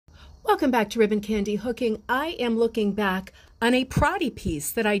Welcome back to Ribbon Candy Hooking. I am looking back on a Proddy piece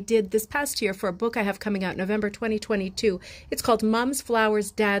that I did this past year for a book I have coming out November 2022. It's called Mom's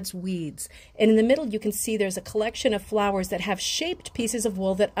Flowers, Dad's Weeds. And in the middle you can see there's a collection of flowers that have shaped pieces of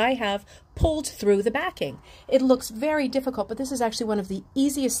wool that I have pulled through the backing. It looks very difficult, but this is actually one of the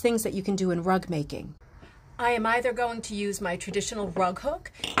easiest things that you can do in rug making. I am either going to use my traditional rug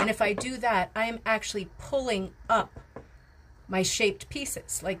hook, and if I do that, I am actually pulling up my shaped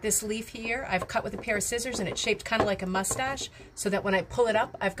pieces. Like this leaf here, I've cut with a pair of scissors and it's shaped kind of like a mustache so that when I pull it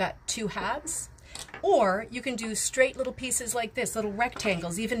up, I've got two halves. Or you can do straight little pieces like this, little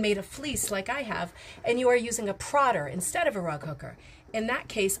rectangles, even made of fleece like I have, and you are using a prodder instead of a rug hooker. In that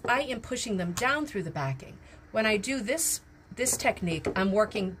case, I am pushing them down through the backing. When I do this technique, I'm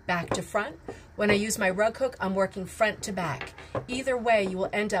working back to front. When I use my rug hook, I'm working front to back. Either way, you will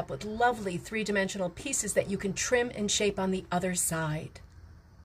end up with lovely three-dimensional pieces that you can trim and shape on the other side.